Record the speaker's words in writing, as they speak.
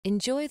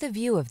Enjoy the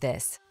view of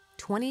this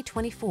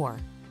 2024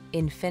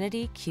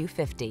 INFINITI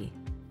Q50.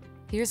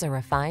 Here's a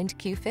refined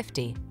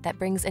Q50 that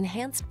brings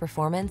enhanced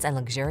performance and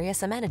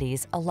luxurious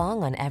amenities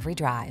along on every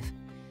drive.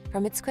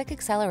 From its quick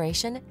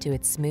acceleration to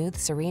its smooth,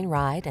 serene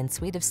ride and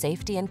suite of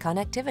safety and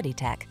connectivity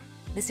tech,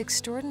 this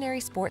extraordinary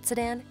sports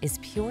sedan is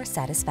pure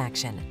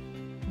satisfaction.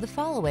 The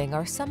following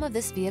are some of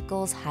this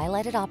vehicle's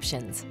highlighted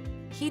options: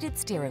 heated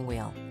steering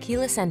wheel,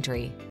 keyless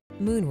entry,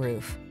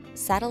 moonroof,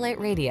 satellite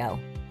radio,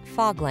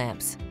 fog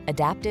lamps,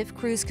 adaptive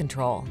cruise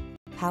control,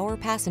 power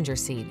passenger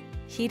seat,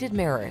 heated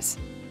mirrors,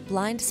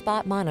 blind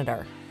spot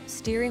monitor,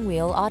 steering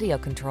wheel audio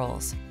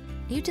controls.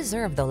 You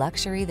deserve the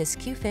luxury this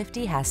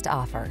Q50 has to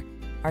offer.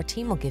 Our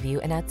team will give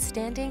you an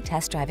outstanding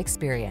test drive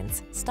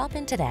experience. Stop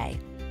in today.